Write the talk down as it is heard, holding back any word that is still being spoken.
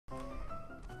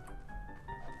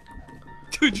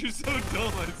Dude, you're so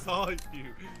dumb. I saw you.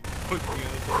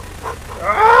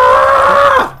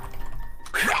 Ah!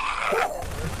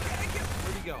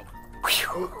 Where'd he go?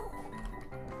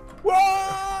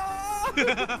 Whoa!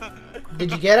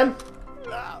 Did you get him?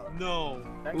 No.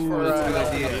 Thanks Ooh, for that's a good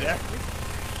helping idea. me there.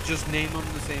 Just name them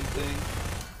the same thing.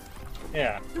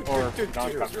 Yeah, or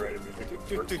non-copyrighted music.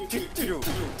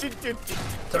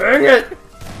 Dang it!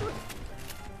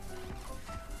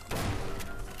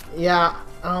 Yeah.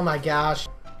 Oh my gosh.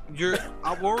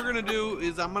 What we're gonna do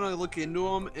is I'm gonna look into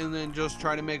them and then just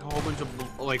try to make a whole bunch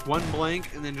of like one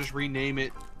blank and then just rename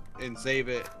it and save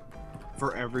it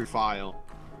for every file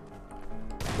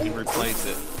and replace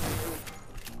it.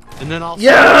 And then I'll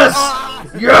Yes!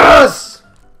 Yes!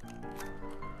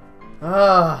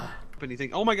 Ah.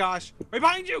 anything. Oh my gosh! Right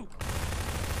behind you!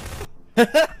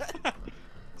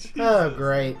 Oh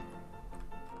great.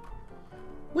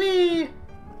 Whee!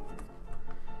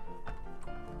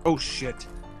 Oh shit.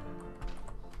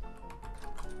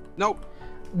 Nope.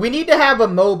 We need to have a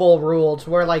mobile rule to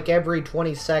where like every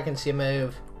 20 seconds you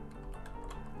move.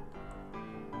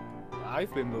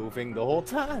 I've been moving the whole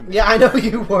time. Yeah, I know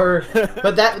you were.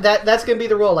 But that's gonna be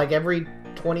the rule. Like every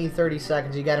 20-30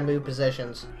 seconds you gotta move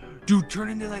positions. Dude, turn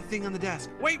into that thing on the desk.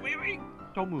 Wait.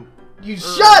 Don't move. You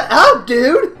shut up,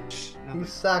 dude! You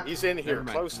suck. He's in here. Never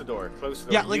mind. Close the door. Close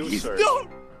the door. Yeah, like You, he's sir. no!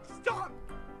 Stop!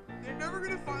 They're never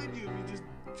gonna find you if you just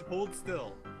hold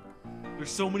still.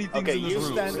 There's so many things Okay, in this you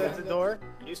room. stand at the door.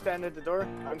 You stand at the door.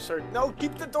 I'm sorry. No,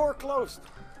 keep the door closed.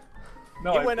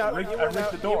 No, You went out. I You ripped went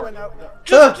out. the You door. went out.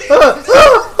 Just stop!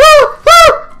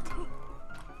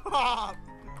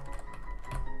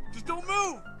 Just don't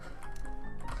move!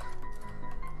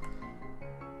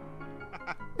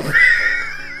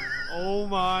 Oh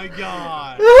my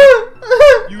god.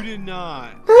 You did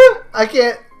not. I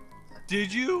can't.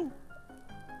 Did you?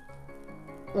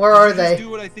 Where are Did you they? just do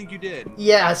what I think you did.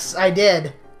 Yes, I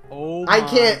did. Oh my I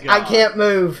can't. God. I can't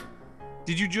move.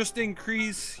 Did you just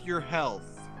increase your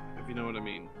health? If you know what I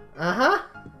mean. Uh-huh.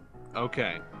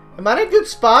 Okay. Am I in a good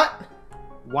spot?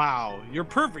 Wow, you're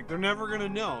perfect. They're never gonna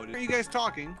know. Are you guys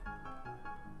talking?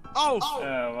 Oh.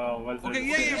 Well, what's Okay.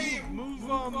 it? Yeah.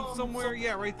 Move somewhere.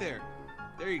 Yeah, right there.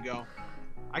 There you go.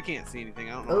 I can't see anything.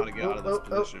 I don't know how to get out of this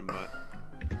position, but.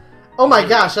 Oh my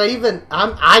gosh! I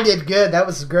did good. That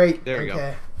was great. There you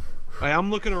okay. go. I'm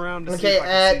looking around to see Okay, if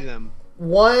I can see them.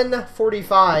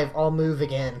 1:45, I'll move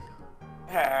again.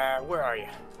 Where are you?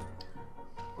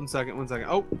 1 second.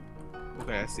 Oh.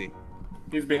 Okay, I see.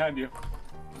 He's behind you.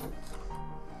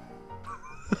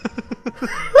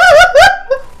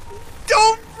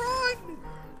 Don't run!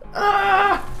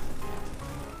 Ah!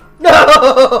 No!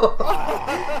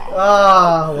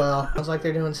 Oh, well. Sounds like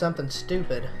they're doing something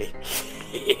stupid.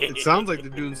 It sounds like they're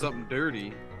doing something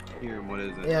dirty. Here, what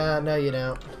is it? Yeah, no you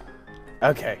don't.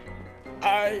 Okay.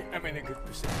 I am in a good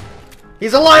position.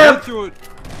 He's a Run lamp! through it.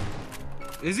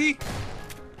 Is he?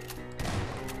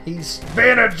 He's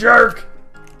being a jerk!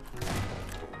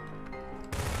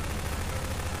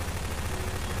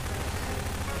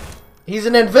 He's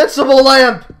an invincible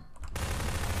lamp!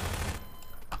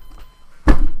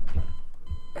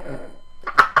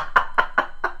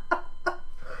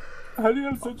 How do you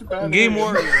have such a bad Game aim?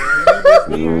 Warrior, are you with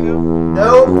me right now?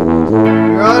 Nope.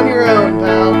 You're on your own,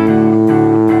 pal.